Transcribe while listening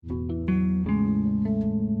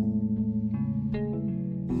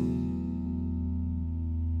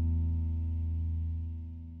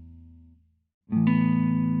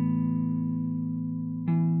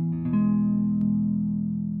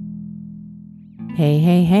Hey,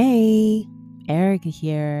 hey, hey, Erica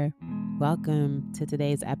here. Welcome to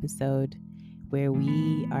today's episode where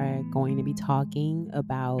we are going to be talking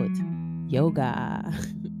about yoga.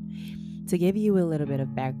 To give you a little bit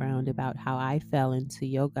of background about how I fell into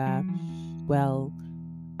yoga, well,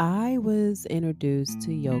 I was introduced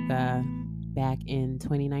to yoga back in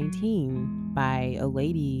 2019 by a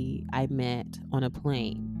lady I met on a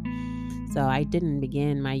plane. So I didn't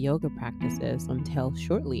begin my yoga practices until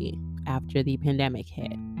shortly after the pandemic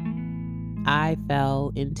hit. I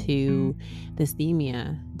fell into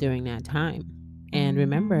dysthymia during that time and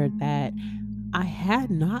remembered that I had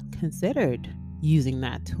not considered using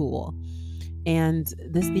that tool. And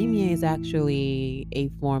dysthymia is actually a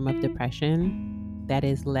form of depression that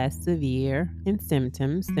is less severe in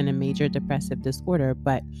symptoms than a major depressive disorder,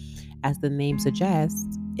 but as the name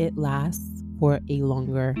suggests, it lasts for a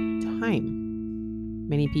longer time.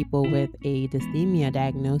 Many people with a dysthymia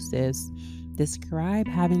diagnosis describe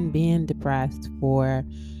having been depressed for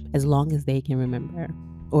as long as they can remember,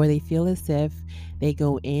 or they feel as if they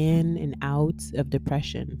go in and out of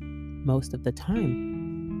depression most of the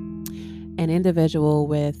time. An individual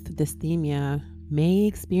with dysthymia may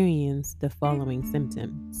experience the following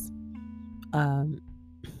symptoms. Um,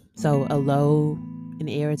 so, a low and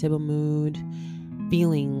irritable mood,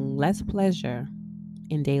 feeling less pleasure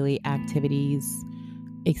in daily activities,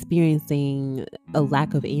 experiencing a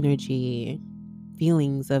lack of energy,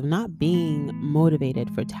 feelings of not being motivated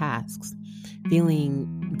for tasks,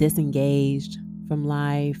 feeling disengaged from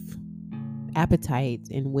life, appetite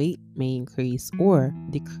and weight may increase or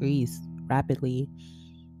decrease rapidly.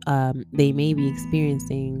 They may be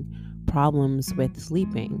experiencing problems with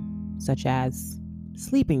sleeping, such as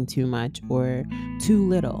sleeping too much or too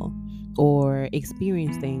little, or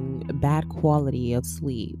experiencing bad quality of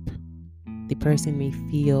sleep. The person may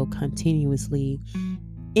feel continuously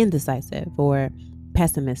indecisive or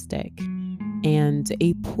pessimistic, and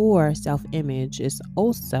a poor self image is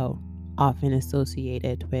also often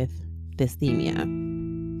associated with dysthymia.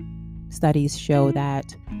 Studies show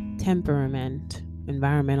that temperament,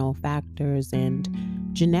 environmental factors, and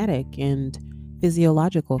genetic and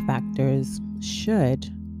physiological factors should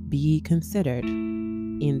be considered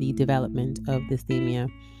in the development of dysthymia.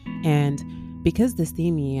 And because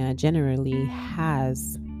dysthymia generally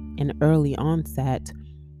has an early onset,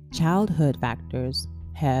 childhood factors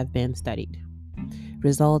have been studied.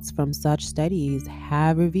 Results from such studies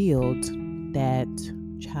have revealed that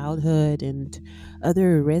childhood and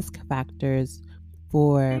other risk factors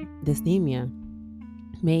for dysthymia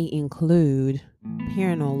may include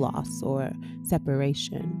parental loss or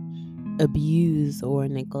separation, abuse or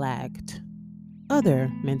neglect,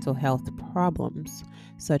 other mental health problems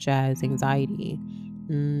such as anxiety,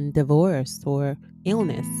 divorce, or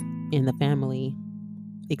illness in the family,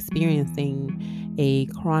 experiencing a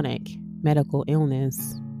chronic medical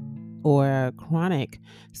illness, or chronic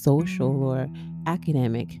social or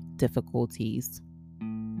academic difficulties.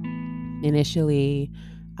 Initially,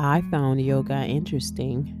 I found yoga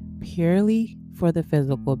interesting purely for the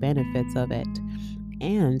physical benefits of it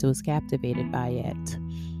and was captivated by it.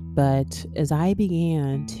 But as I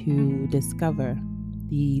began to discover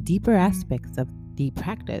the deeper aspects of the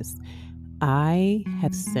practice, I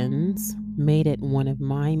have since made it one of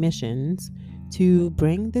my missions to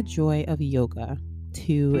bring the joy of yoga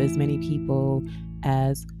to as many people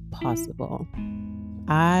as possible.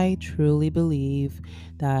 I truly believe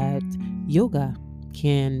that yoga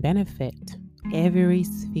can benefit every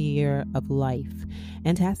sphere of life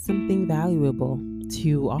and has something valuable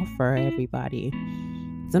to offer everybody.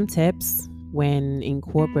 Some tips when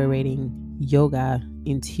incorporating yoga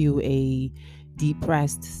into a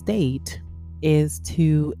depressed state is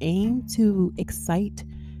to aim to excite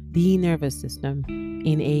the nervous system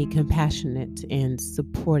in a compassionate and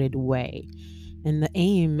supported way. And the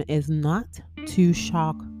aim is not to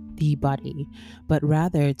shock the body, but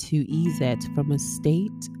rather to ease it from a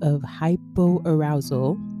state of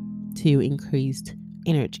hypoarousal to increased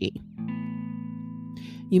energy.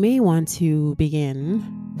 You may want to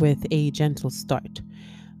begin with a gentle start.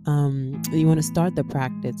 You want to start the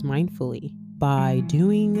practice mindfully by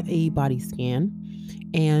doing a body scan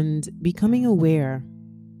and becoming aware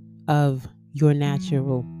of your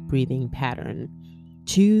natural breathing pattern.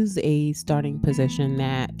 Choose a starting position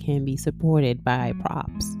that can be supported by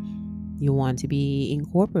props. You want to be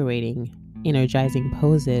incorporating energizing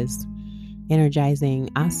poses. Energizing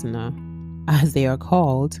asana, as they are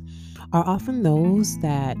called, are often those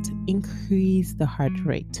that increase the heart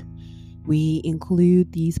rate. We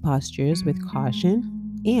include these postures with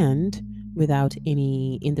caution and without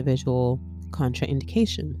any individual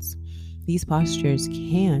contraindications. These postures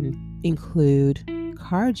can include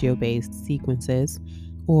cardio-based sequences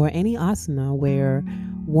or any asana where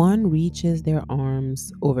one reaches their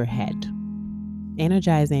arms overhead.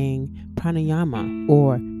 Energizing pranayama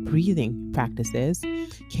or breathing practices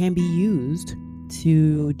can be used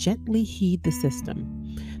to gently heat the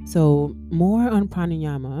system. So, more on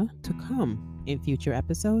pranayama to come in future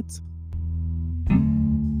episodes.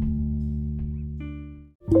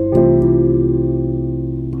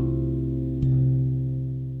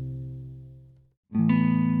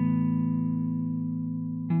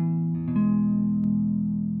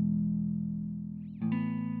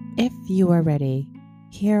 If you are ready,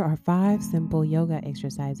 here are 5 simple yoga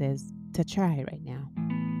exercises to try right now.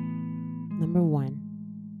 Number 1,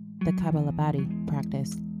 the Kapalabhati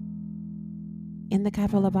practice. In the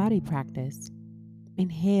Kapalabhati practice,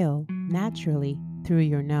 inhale naturally through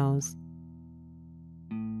your nose.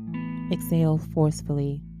 Exhale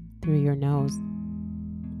forcefully through your nose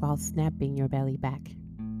while snapping your belly back.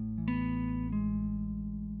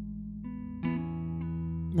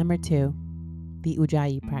 Number 2, the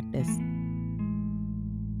Ujjayi practice.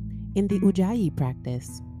 In the Ujjayi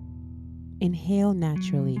practice, inhale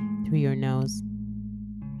naturally through your nose.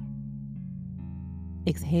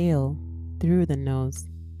 Exhale through the nose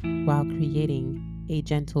while creating a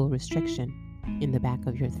gentle restriction in the back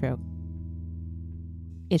of your throat.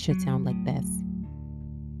 It should sound like this.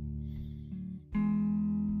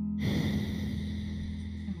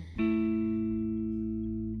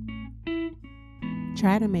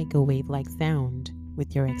 Try to make a wave-like sound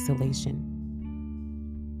with your exhalation.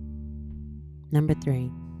 Number 3,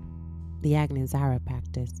 the Agnisara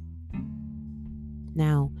practice.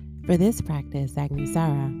 Now, for this practice,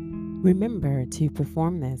 Agnisara, remember to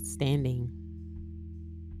perform this standing.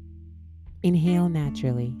 Inhale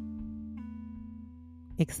naturally.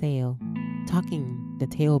 Exhale, tucking the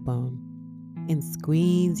tailbone, and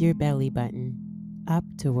squeeze your belly button up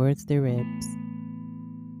towards the ribs.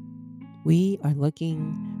 We are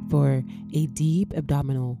looking for a deep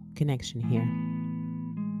abdominal connection here.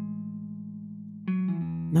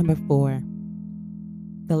 Number 4,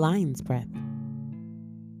 the lion's breath.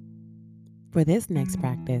 For this next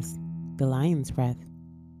practice, the lion's breath,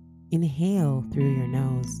 inhale through your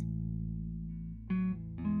nose.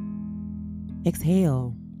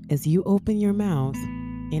 Exhale as you open your mouth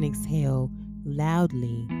and exhale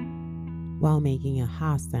loudly while making a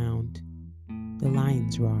ha sound, the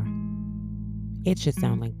lion's roar. It should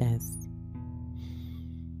sound like this.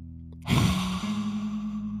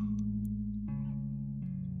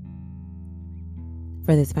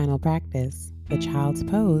 For this final practice, the child's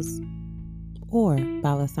pose, or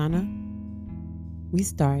balasana, we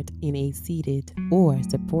start in a seated or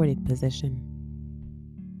supported position.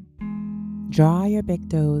 Draw your big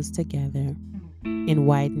toes together and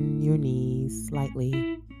widen your knees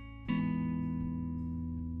slightly.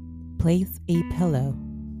 Place a pillow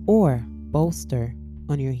or bolster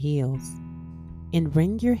on your heels and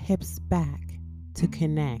bring your hips back to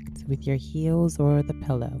connect with your heels or the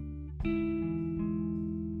pillow.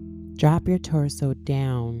 Drop your torso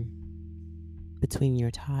down between your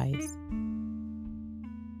thighs.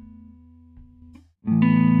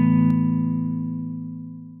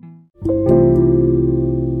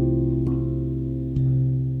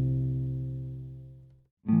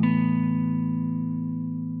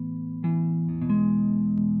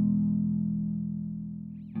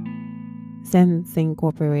 Since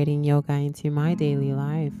incorporating yoga into my daily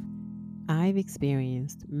life, I've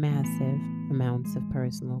experienced massive amounts of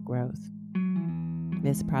personal growth.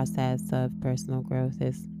 This process of personal growth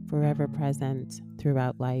is forever present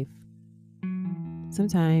throughout life.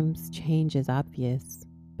 Sometimes change is obvious,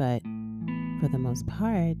 but for the most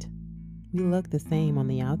part, we look the same on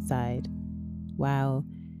the outside, while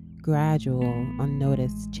gradual,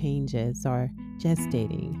 unnoticed changes are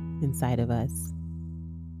gestating inside of us.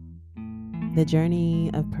 The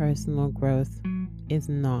journey of personal growth is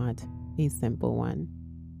not a simple one,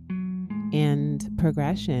 and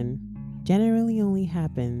progression generally only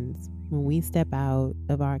happens when we step out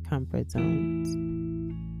of our comfort zones.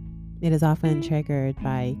 It is often triggered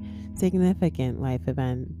by significant life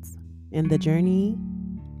events, and the journey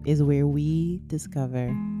is where we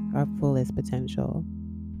discover our fullest potential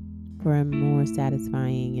for a more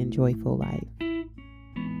satisfying and joyful life.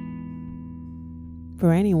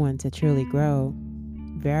 For anyone to truly grow,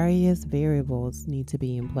 various variables need to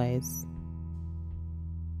be in place.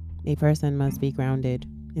 A person must be grounded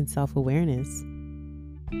in self-awareness,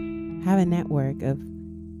 have a network of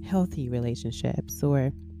healthy relationships,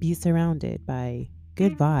 or be surrounded by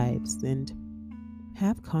good vibes, and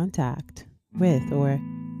have contact with or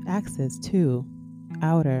access to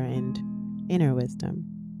outer and inner wisdom.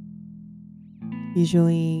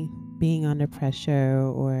 Usually, being under pressure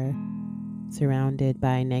or surrounded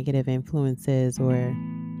by negative influences or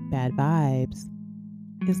bad vibes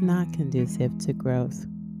is not conducive to growth.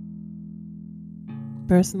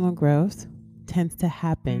 Personal growth tends to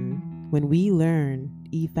happen when we learn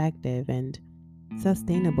effective and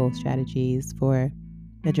sustainable strategies for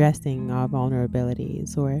addressing our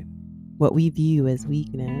vulnerabilities or what we view as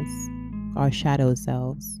weakness, our shadow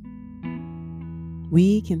selves.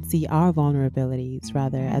 We can see our vulnerabilities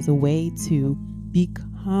rather as a way to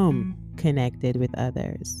become connected with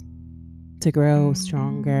others, to grow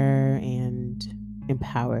stronger and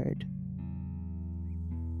empowered.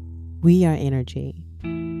 We are energy.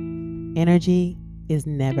 Energy is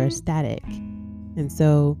never static. And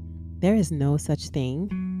so there is no such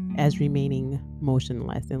thing as remaining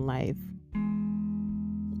motionless in life.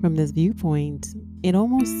 From this viewpoint, it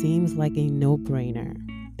almost seems like a no brainer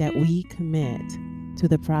that we commit to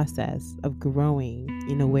the process of growing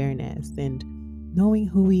in awareness and knowing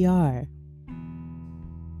who we are.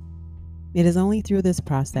 It is only through this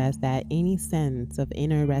process that any sense of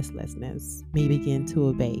inner restlessness may begin to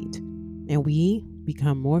abate, and we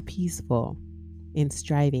become more peaceful in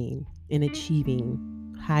striving and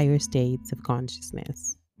achieving higher states of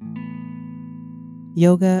consciousness.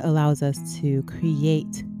 Yoga allows us to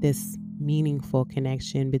create this meaningful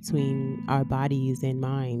connection between our bodies and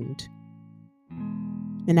mind.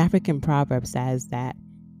 An African proverb says that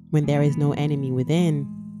when there is no enemy within,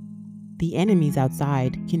 the enemies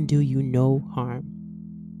outside can do you no harm.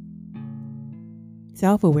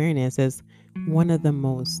 Self-awareness is one of the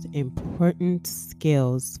most important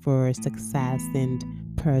skills for success and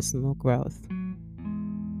personal growth.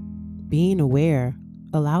 Being aware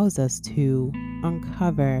allows us to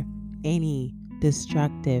uncover any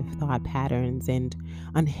destructive thought patterns and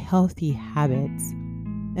unhealthy habits,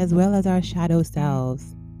 as well as our shadow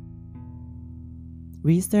selves.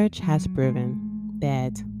 Research has proven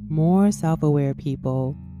that more self-aware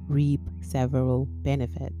people reap several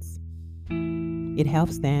benefits. It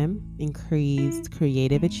helps them increase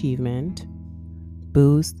creative achievement,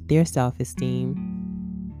 boost their self-esteem,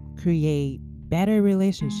 create better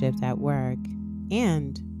relationships at work,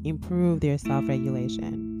 and improve their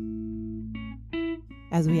self-regulation.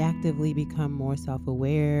 As we actively become more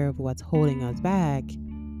self-aware of what's holding us back,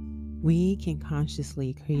 we can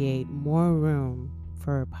consciously create more room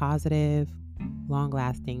for positive,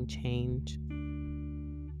 long-lasting change.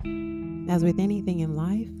 As with anything in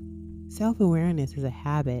life, self-awareness is a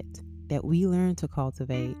habit that we learn to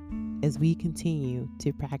cultivate as we continue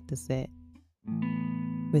to practice it.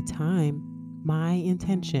 With time, my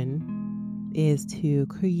intention is to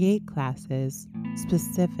create classes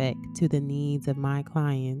specific to the needs of my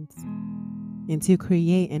clients and to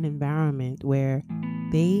create an environment where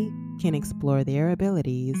they can explore their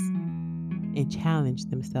abilities and challenge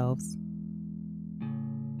themselves.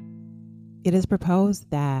 It is proposed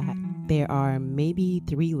that there are maybe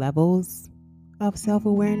 3 levels of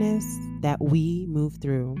self-awareness that we move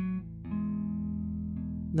through.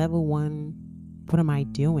 Level 1, what am I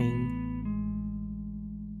doing?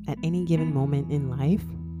 At any given moment in life,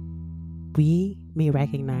 we may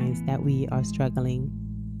recognize that we are struggling.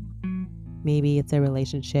 Maybe it's a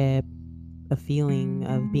relationship, a feeling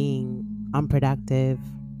of being unproductive,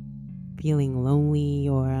 feeling lonely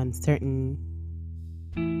or uncertain.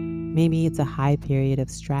 Maybe it's a high period of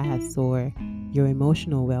stress or your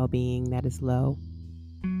emotional well-being that is low.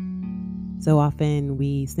 So often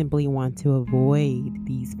we simply want to avoid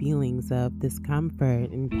these feelings of discomfort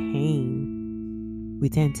and pain. We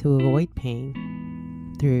tend to avoid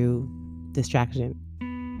pain through distraction.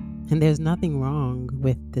 And there's nothing wrong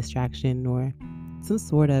with distraction or some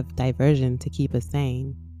sort of diversion to keep us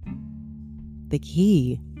sane. The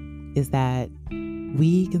key is that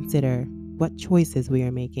we consider what choices we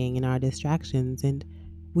are making in our distractions, and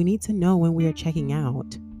we need to know when we are checking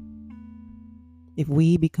out. If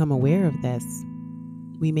we become aware of this,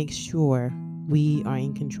 we make sure we are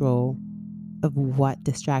in control of what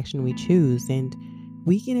distraction we choose, and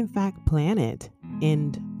we can in fact plan it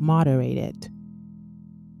and moderate it.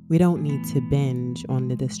 We don't need to binge on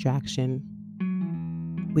the distraction.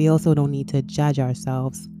 We also don't need to judge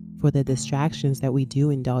ourselves for the distractions that we do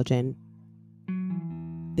indulge in.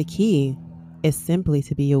 The key is simply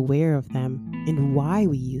to be aware of them and why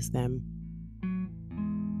we use them.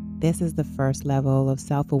 This is the first level of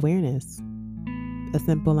self-awareness, a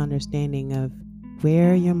simple understanding of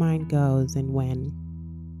where your mind goes and when.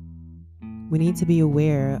 We need to be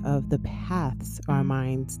aware of the paths our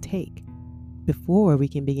minds take before we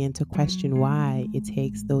can begin to question why it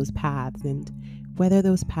takes those paths and whether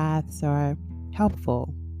those paths are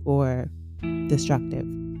helpful or destructive.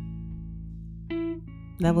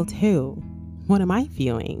 Level 2, what am I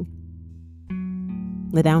feeling?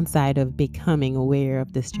 The downside of becoming aware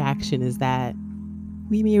of distraction is that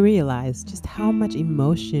we may realize just how much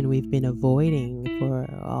emotion we've been avoiding for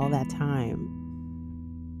all that time.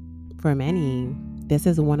 For many, this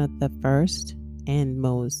is one of the first and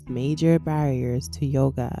most major barriers to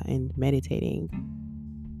yoga and meditating.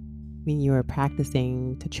 When you are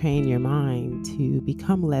practicing to train your mind to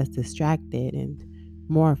become less distracted and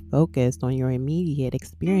more focused on your immediate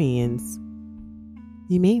experience,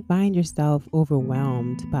 you may find yourself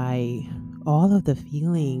overwhelmed by all of the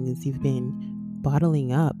feelings you've been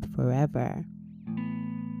bottling up forever.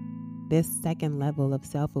 This second level of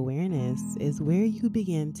self-awareness is where you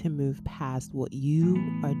begin to move past what you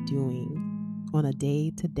are doing on a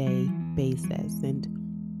day-to-day basis and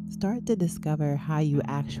start to discover how you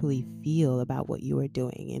actually feel about what you are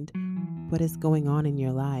doing and what is going on in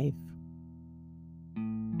your life.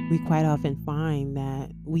 We quite often find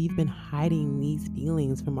that we've been hiding these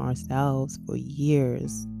feelings from ourselves for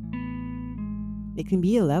years. It can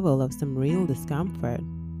be a level of some real discomfort.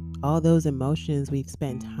 All those emotions we've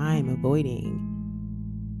spent time avoiding.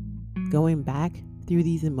 Going back through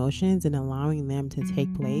these emotions and allowing them to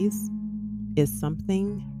take place is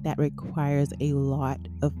something that requires a lot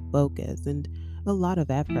of focus and a lot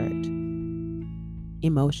of effort.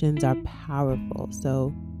 Emotions are powerful,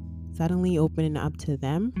 so suddenly opening up to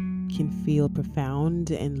them can feel profound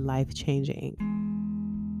and life-changing.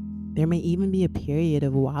 There may even be a period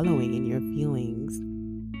of wallowing in your feelings.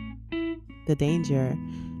 The danger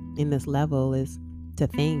in this level is to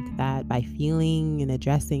think that by feeling and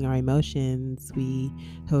addressing our emotions, we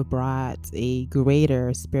have brought a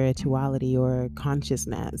greater spirituality or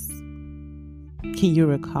consciousness. Can you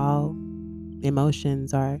recall?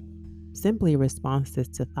 Emotions are simply responses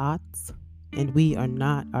to thoughts, and we are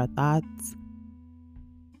not our thoughts.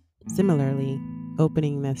 Similarly,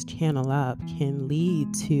 opening this channel up can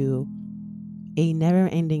lead to a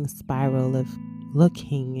never-ending spiral of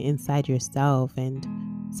looking inside yourself and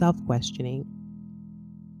self-questioning.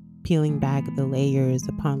 Peeling back the layers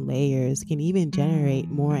upon layers can even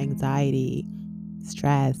generate more anxiety,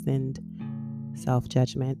 stress, and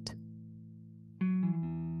self-judgment.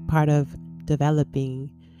 Part of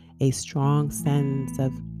developing a strong sense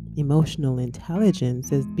of emotional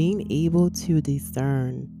intelligence is being able to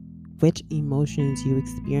discern which emotions you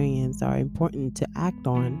experience are important to act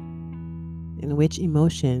on and which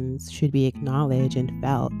emotions should be acknowledged and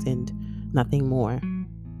felt and nothing more.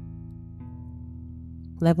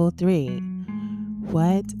 Level 3,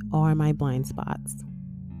 what are my blind spots?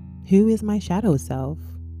 Who is my shadow self?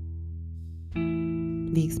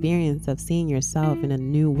 The experience of seeing yourself in a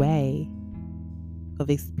new way, of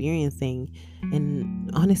experiencing an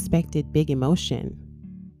unexpected big emotion,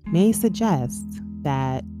 may suggest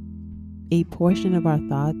that a portion of our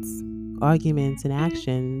thoughts, arguments, and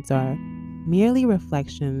actions are merely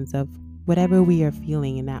reflections of whatever we are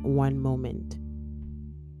feeling in that one moment.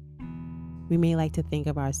 We may like to think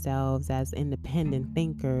of ourselves as independent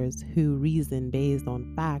thinkers who reason based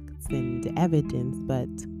on facts and evidence, but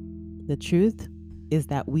the truth is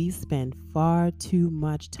that we spend far too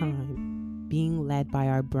much time being led by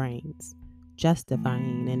our brains,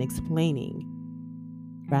 justifying and explaining,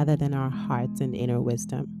 rather than our hearts and inner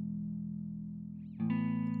wisdom.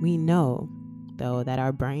 We know, though, that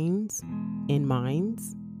our brains and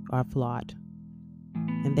minds are flawed,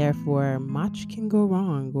 and therefore much can go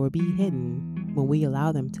wrong or be hidden when we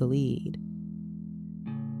allow them to lead.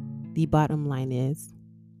 The bottom line is,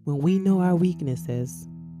 when we know our weaknesses,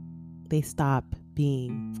 they stop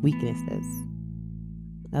being weaknesses.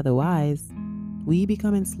 Otherwise, we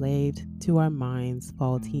become enslaved to our mind's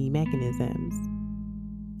faulty mechanisms.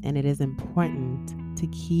 And it is important to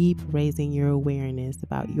keep raising your awareness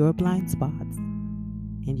about your blind spots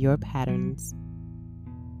and your patterns.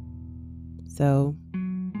 So,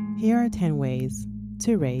 here are 10 ways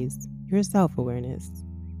to raise your self-awareness.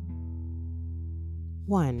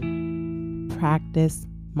 1. Practice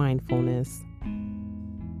mindfulness.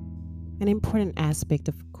 An important aspect,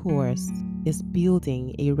 of course, is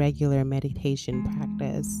building a regular meditation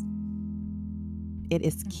practice. It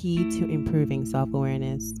is key to improving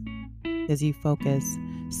self-awareness. As you focus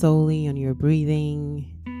solely on your breathing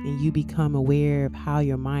and you become aware of how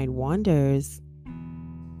your mind wanders,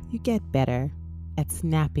 you get better at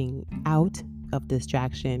snapping out of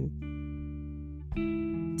distraction.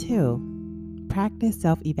 2. Practice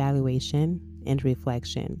self-evaluation and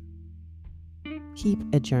reflection. Keep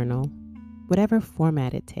a journal, whatever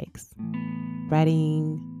format it takes.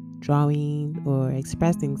 Writing, drawing, or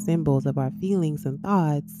expressing symbols of our feelings and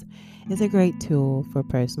thoughts is a great tool for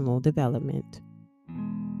personal development.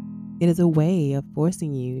 It is a way of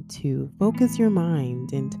forcing you to focus your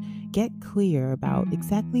mind and get clear about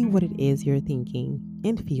exactly what it is you're thinking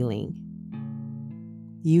and feeling.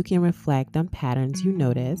 You can reflect on patterns you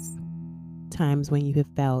notice, times when you have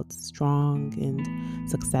felt strong and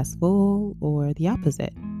successful, or the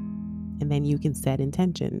opposite, and then you can set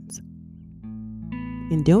intentions.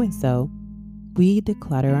 In doing so, we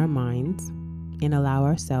declutter our minds and allow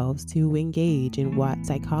ourselves to engage in what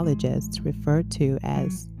psychologists refer to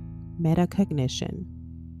as metacognition,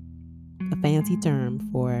 a fancy term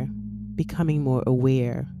for becoming more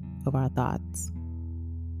aware of our thoughts.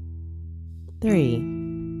 3.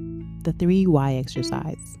 The 3 why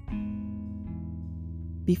exercise.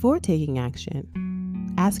 Before taking action,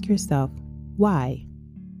 ask yourself why.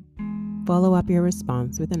 Follow up your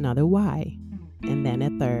response with another why, and then a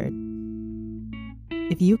third.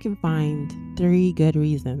 If you can find 3 good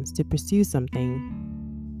reasons to pursue something,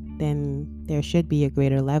 then there should be a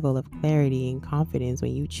greater level of clarity and confidence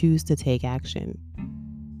when you choose to take action.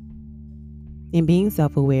 In being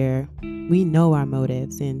self-aware, we know our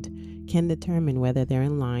motives and can determine whether they're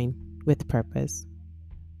in line with purpose.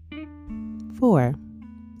 4.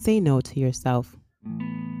 Say no to yourself.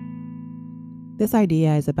 This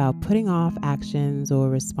idea is about putting off actions or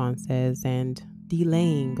responses and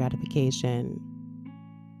delaying gratification.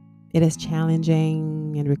 It is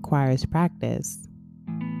challenging and requires practice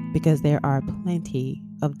because there are plenty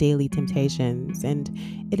of daily temptations, and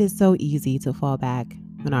it is so easy to fall back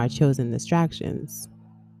on our chosen distractions.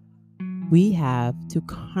 We have to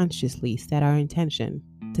consciously set our intention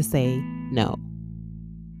to say no.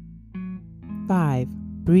 5.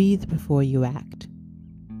 Breathe before you act.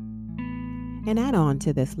 An add-on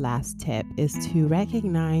to this last tip is to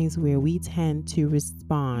recognize where we tend to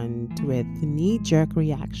respond with knee-jerk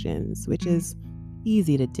reactions, which is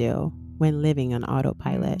easy to do when living on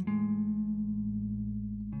autopilot.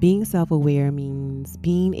 Being self-aware means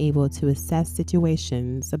being able to assess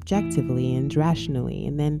situations objectively and rationally,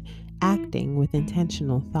 and then acting with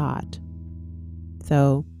intentional thought.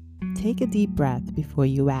 So, take a deep breath before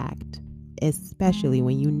you act, especially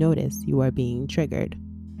when you notice you are being triggered.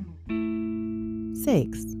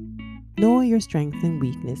 6. Know your strengths and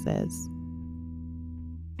weaknesses.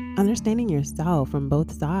 Understanding yourself from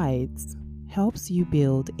both sides helps you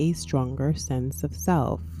build a stronger sense of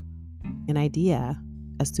self, an idea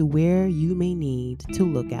as to where you may need to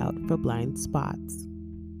look out for blind spots.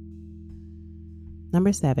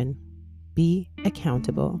 Number 7, be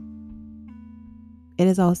accountable. It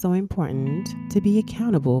is also important to be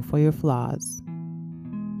accountable for your flaws.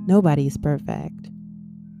 Nobody's perfect.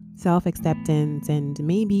 Self-acceptance and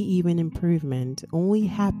maybe even improvement only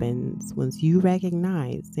happens once you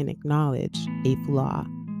recognize and acknowledge a flaw.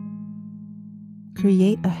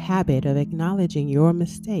 Create a habit of acknowledging your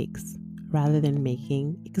mistakes rather than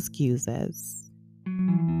making excuses.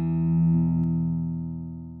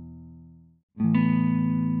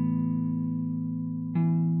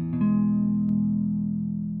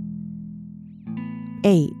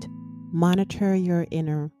 Eight, monitor your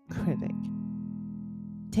inner critic.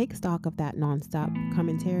 Take stock of that nonstop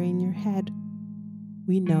commentary in your head.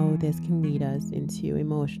 We know this can lead us into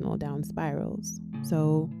emotional down spirals.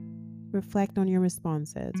 So reflect on your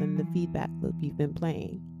responses and the feedback loop you've been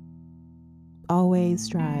playing. Always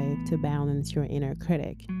strive to balance your inner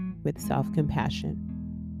critic with self-compassion.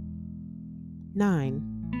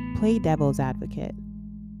 9, play devil's advocate.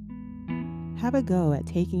 Have a go at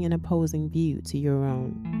taking an opposing view to your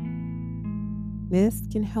own. This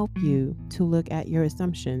can help you to look at your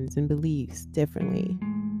assumptions and beliefs differently.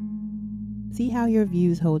 See how your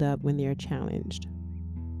views hold up when they're challenged.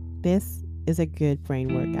 This is a good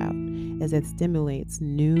brain workout as it stimulates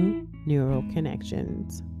new neural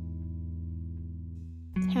connections.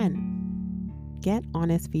 10, get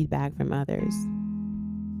honest feedback from others.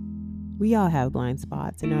 We all have blind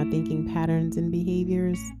spots in our thinking patterns and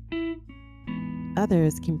behaviors.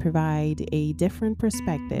 Others can provide a different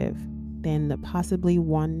perspective than the possibly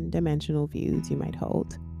one-dimensional views you might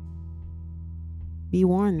hold. Be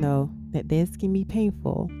warned, though, that this can be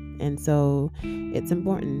painful, and so it's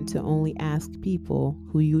important to only ask people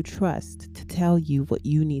who you trust to tell you what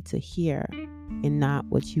you need to hear and not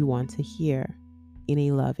what you want to hear in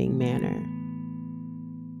a loving manner.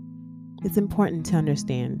 It's important to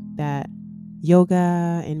understand that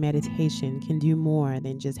yoga and meditation can do more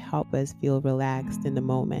than just help us feel relaxed in the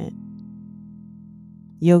moment.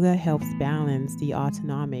 Yoga helps balance the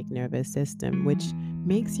autonomic nervous system, which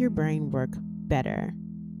makes your brain work better.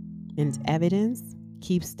 And evidence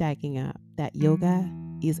keeps stacking up that yoga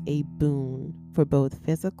is a boon for both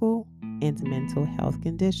physical and mental health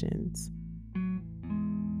conditions.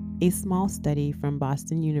 A small study from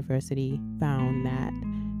Boston University found that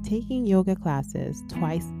taking yoga classes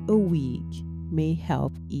twice a week may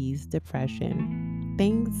help ease depression,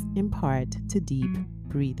 thanks in part to deep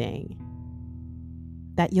breathing.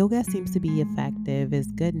 That yoga seems to be effective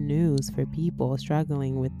is good news for people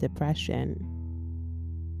struggling with depression.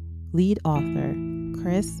 Lead author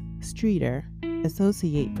Chris Streeter,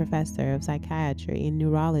 Associate Professor of Psychiatry and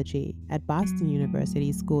Neurology at Boston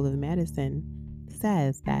University School of Medicine,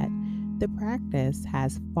 says that the practice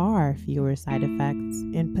has far fewer side effects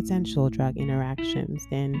and potential drug interactions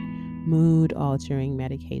than mood-altering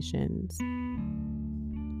medications.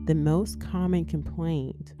 The most common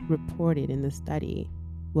complaint reported in the study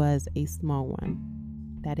was a small one,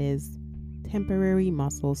 that is, temporary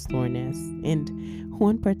muscle soreness, and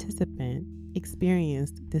one participant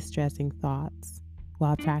experienced distressing thoughts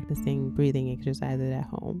while practicing breathing exercises at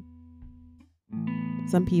home.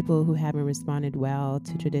 Some people who haven't responded well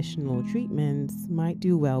to traditional treatments might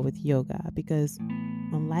do well with yoga because,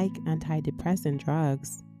 unlike antidepressant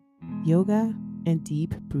drugs, yoga and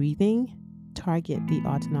deep breathing target the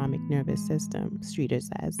autonomic nervous system, Streeter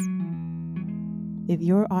says. If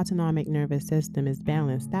your autonomic nervous system is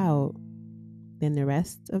balanced out, then the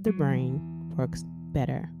rest of the brain works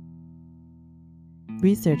better.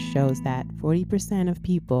 Research shows that 40% of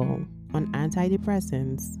people on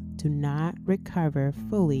antidepressants do not recover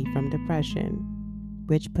fully from depression,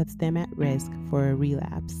 which puts them at risk for a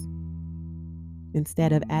relapse.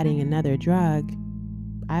 Instead of adding another drug,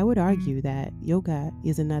 I would argue that yoga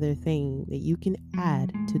is another thing that you can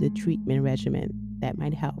add to the treatment regimen that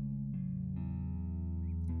might help.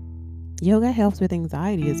 Yoga helps with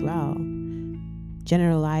anxiety as well.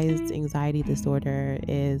 Generalized anxiety disorder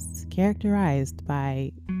is characterized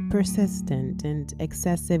by persistent and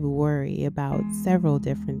excessive worry about several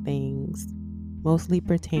different things, mostly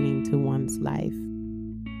pertaining to one's life.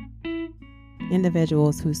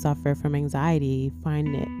 Individuals who suffer from anxiety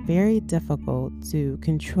find it very difficult to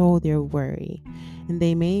control their worry, and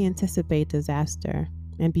they may anticipate disaster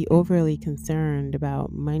and be overly concerned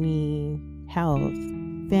about money, health,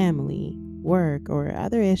 family, work, or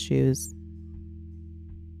other issues.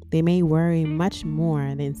 They may worry much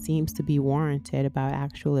more than seems to be warranted about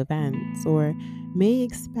actual events, or may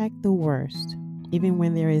expect the worst, even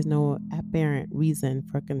when there is no apparent reason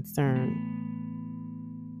for concern.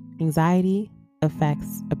 Anxiety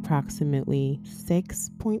affects approximately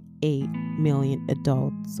 6.8 million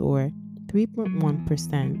adults, or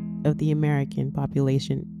 3.1% of the American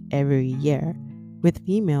population every year, with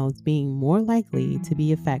females being more likely to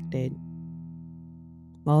be affected.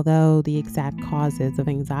 Although the exact causes of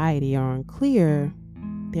anxiety are unclear,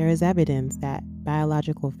 there is evidence that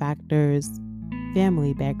biological factors,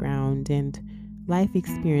 family background, and life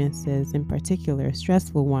experiences, in particular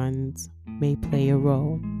stressful ones, may play a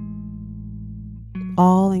role.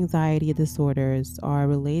 All anxiety disorders are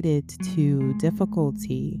related to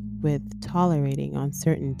difficulty with tolerating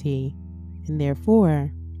uncertainty, and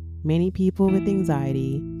therefore, many people with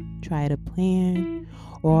anxiety try to plan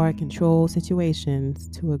or control situations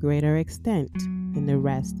to a greater extent than the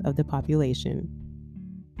rest of the population.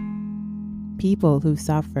 People who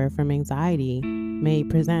suffer from anxiety may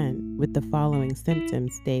present with the following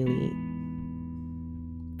symptoms daily: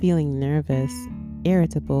 feeling nervous,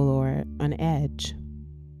 irritable, or on edge,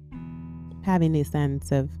 having a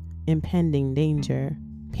sense of impending danger,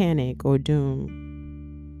 panic, or doom,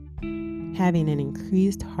 having an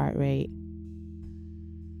increased heart rate,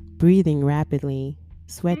 breathing rapidly,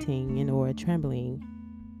 sweating and or trembling,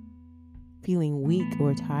 feeling weak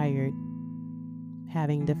or tired,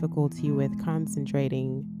 having difficulty with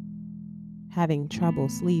concentrating, having trouble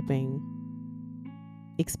sleeping,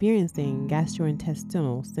 experiencing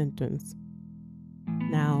gastrointestinal symptoms.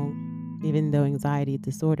 Now, even though anxiety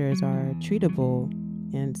disorders are treatable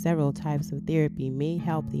and several types of therapy may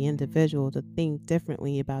help the individual to think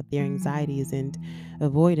differently about their anxieties and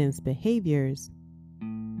avoidance behaviors,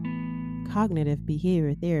 cognitive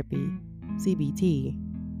behavior therapy, CBT,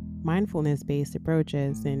 mindfulness-based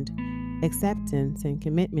approaches, and acceptance and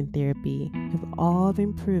commitment therapy have all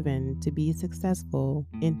been proven to be successful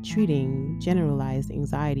in treating generalized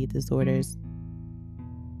anxiety disorders.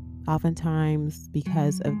 Oftentimes,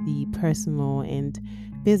 because of the personal and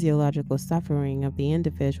physiological suffering of the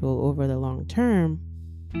individual over the long term,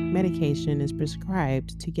 medication is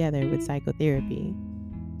prescribed together with psychotherapy.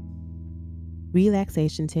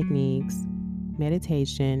 Relaxation techniques,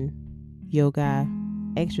 meditation, yoga,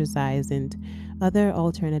 exercise, and other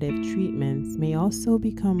alternative treatments may also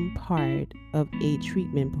become part of a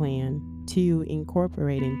treatment plan to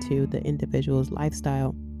incorporate into the individual's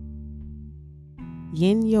lifestyle.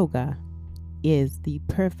 Yin yoga, is the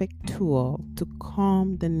perfect tool to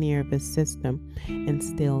calm the nervous system and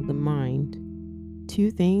still the mind.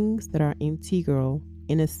 Two things that are integral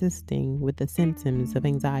in assisting with the symptoms of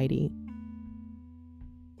anxiety.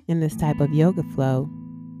 In this type of yoga flow,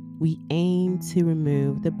 we aim to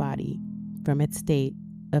remove the body from its state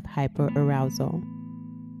of hyperarousal.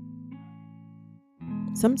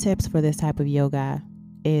 Some tips for this type of yoga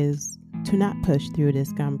is to not push through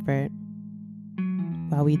discomfort.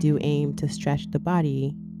 While we do aim to stretch the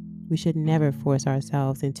body, we should never force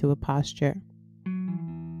ourselves into a posture.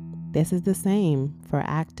 This is the same for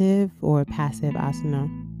active or passive asana.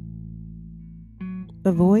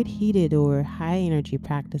 Avoid heated or high energy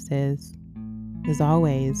practices. As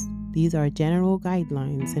always, these are general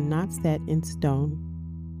guidelines and not set in stone.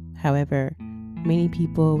 However, many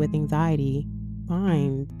people with anxiety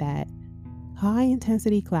find that high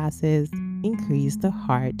intensity classes increase the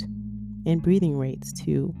heart and breathing rates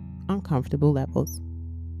to uncomfortable levels.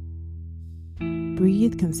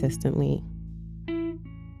 Breathe consistently.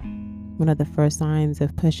 One of the first signs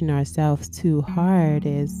of pushing ourselves too hard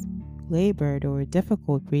is labored or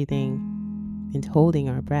difficult breathing and holding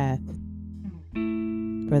our breath.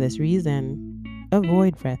 For this reason,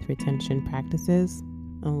 avoid breath retention practices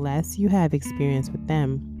unless you have experience with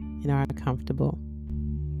them and are comfortable.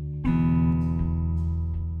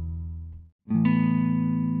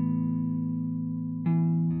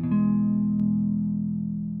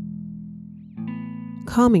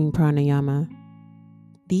 Calming pranayama.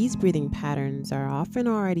 These breathing patterns are often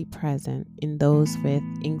already present in those with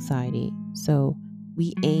anxiety, so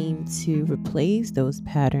we aim to replace those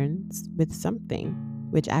patterns with something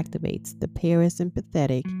which activates the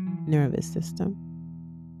parasympathetic nervous system.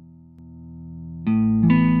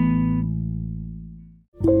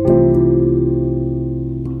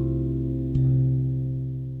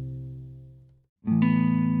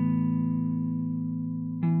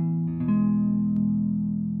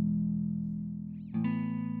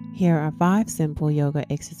 Here are 5 simple yoga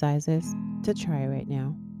exercises to try right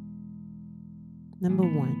now. Number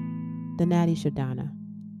 1, the Nadi Shodhana.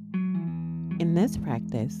 In this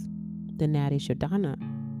practice, the Nadi Shodhana,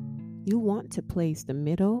 you want to place the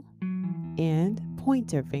middle and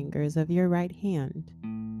pointer fingers of your right hand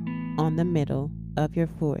on the middle of your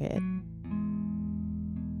forehead.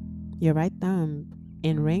 Your right thumb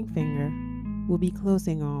and ring finger will be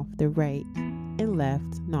closing off the right and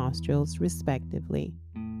left nostrils respectively.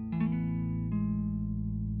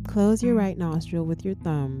 Close your right nostril with your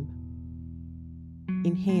thumb.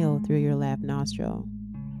 Inhale through your left nostril.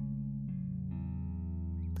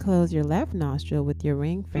 Close your left nostril with your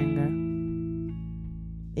ring finger.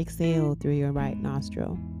 Exhale through your right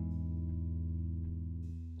nostril.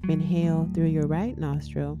 Inhale through your right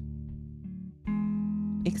nostril.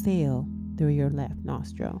 Exhale through your left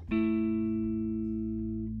nostril.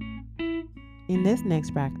 In this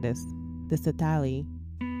next practice, the Satali,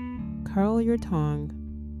 curl your tongue,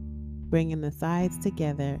 bringing the sides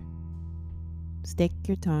together. Stick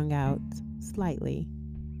your tongue out slightly.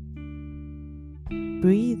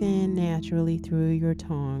 Breathe in naturally through your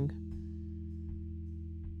tongue.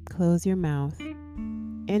 Close your mouth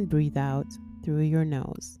and breathe out through your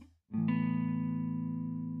nose.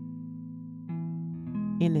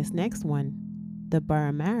 In this next one, the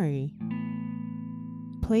Baramari,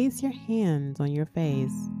 place your hands on your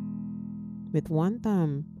face with one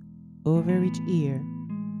thumb over each ear,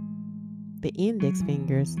 the index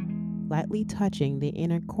fingers lightly touching the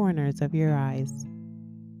inner corners of your eyes,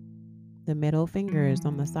 the middle fingers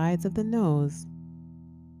on the sides of the nose,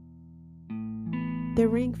 the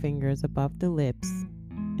ring fingers above the lips,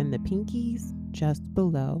 and the pinkies just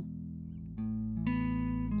below.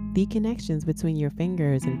 The connections between your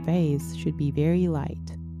fingers and face should be very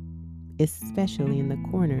light, especially in the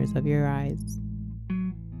corners of your eyes.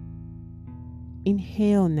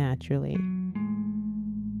 Inhale naturally.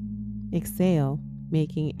 Exhale,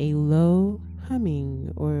 making a low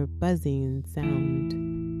humming or buzzing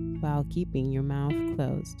sound while keeping your mouth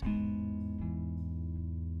closed.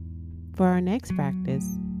 For our next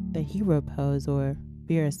practice, the hero pose or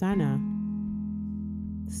virasana,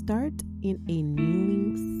 start in a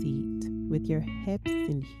kneeling seat with your hips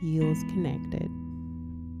and heels connected.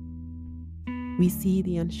 We see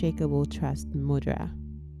the unshakable trust mudra.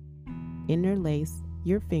 Interlace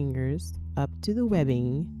your fingers up to the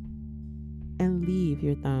webbing and leave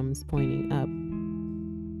your thumbs pointing up.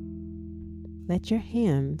 Let your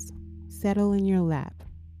hands settle in your lap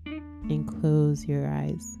and close your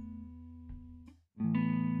eyes.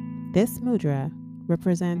 This mudra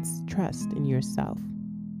represents trust in yourself.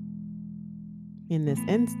 In this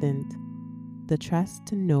instant, the trust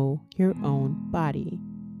to know your own body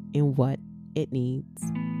and what it needs.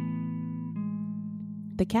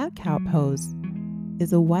 The cat-cow pose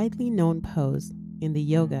is a widely known pose in the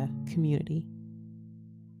yoga community.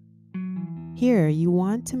 Here, you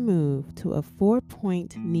want to move to a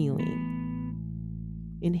 4-point kneeling.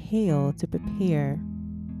 Inhale to prepare.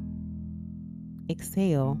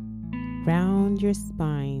 Exhale, round your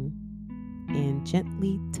spine and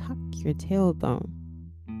gently tuck your tailbone.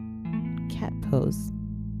 Cat pose.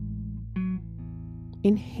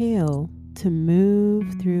 Inhale to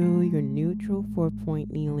move through your neutral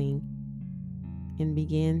 4-point kneeling and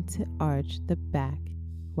begin to arch the back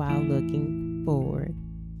while looking forward.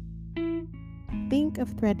 Think of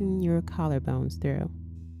threading your collarbones through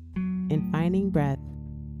and finding breath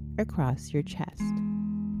across your chest.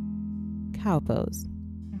 Cow pose.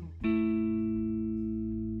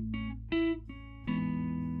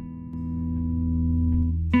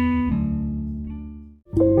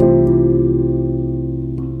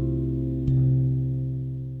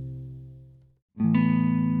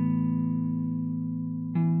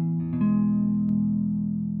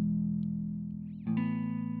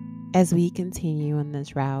 As we continue on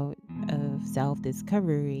this route of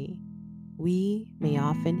self-discovery, we may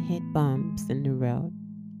often hit bumps in the road.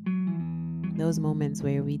 Those moments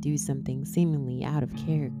where we do something seemingly out of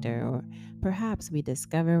character, or perhaps we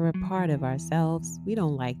discover a part of ourselves we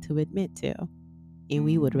don't like to admit to, and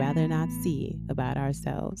we would rather not see about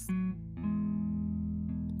ourselves.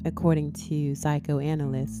 According to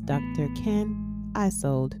psychoanalyst Dr. Ken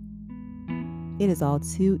Isold, it is all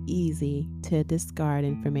too easy to discard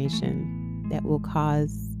information that will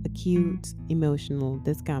cause acute emotional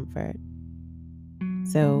discomfort.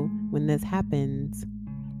 So when this happens,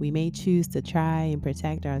 we may choose to try and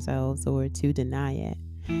protect ourselves or to deny it,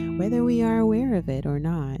 whether we are aware of it or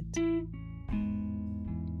not.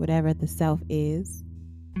 Whatever the self is,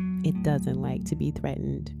 it doesn't like to be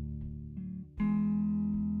threatened.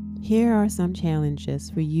 Here are some challenges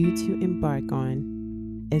for you to embark on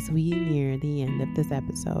as we near the end of this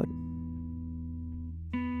episode.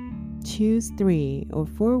 Choose 3 or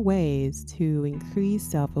 4 ways to increase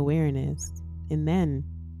self-awareness and then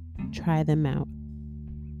try them out.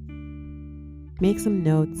 Make some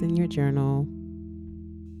notes in your journal.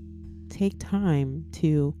 Take time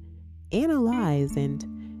to analyze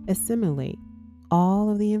and assimilate all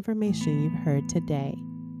of the information you've heard today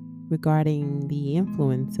regarding the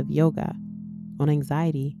influence of yoga on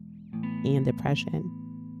anxiety and depression.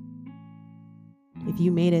 If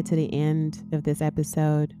you made it to the end of this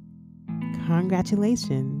episode,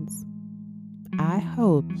 congratulations. I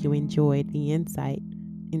hope you enjoyed the insight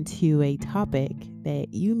into a topic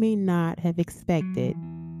that you may not have expected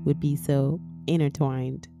would be so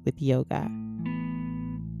intertwined with yoga.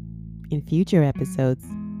 In future episodes,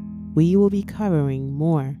 we will be covering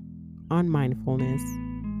more on mindfulness,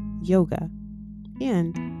 yoga,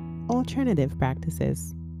 and alternative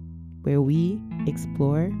practices, where we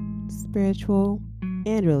explore spiritual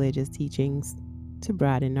and religious teachings to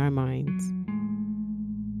broaden our minds.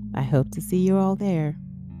 I hope to see you all there.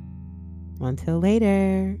 Until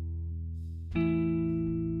later.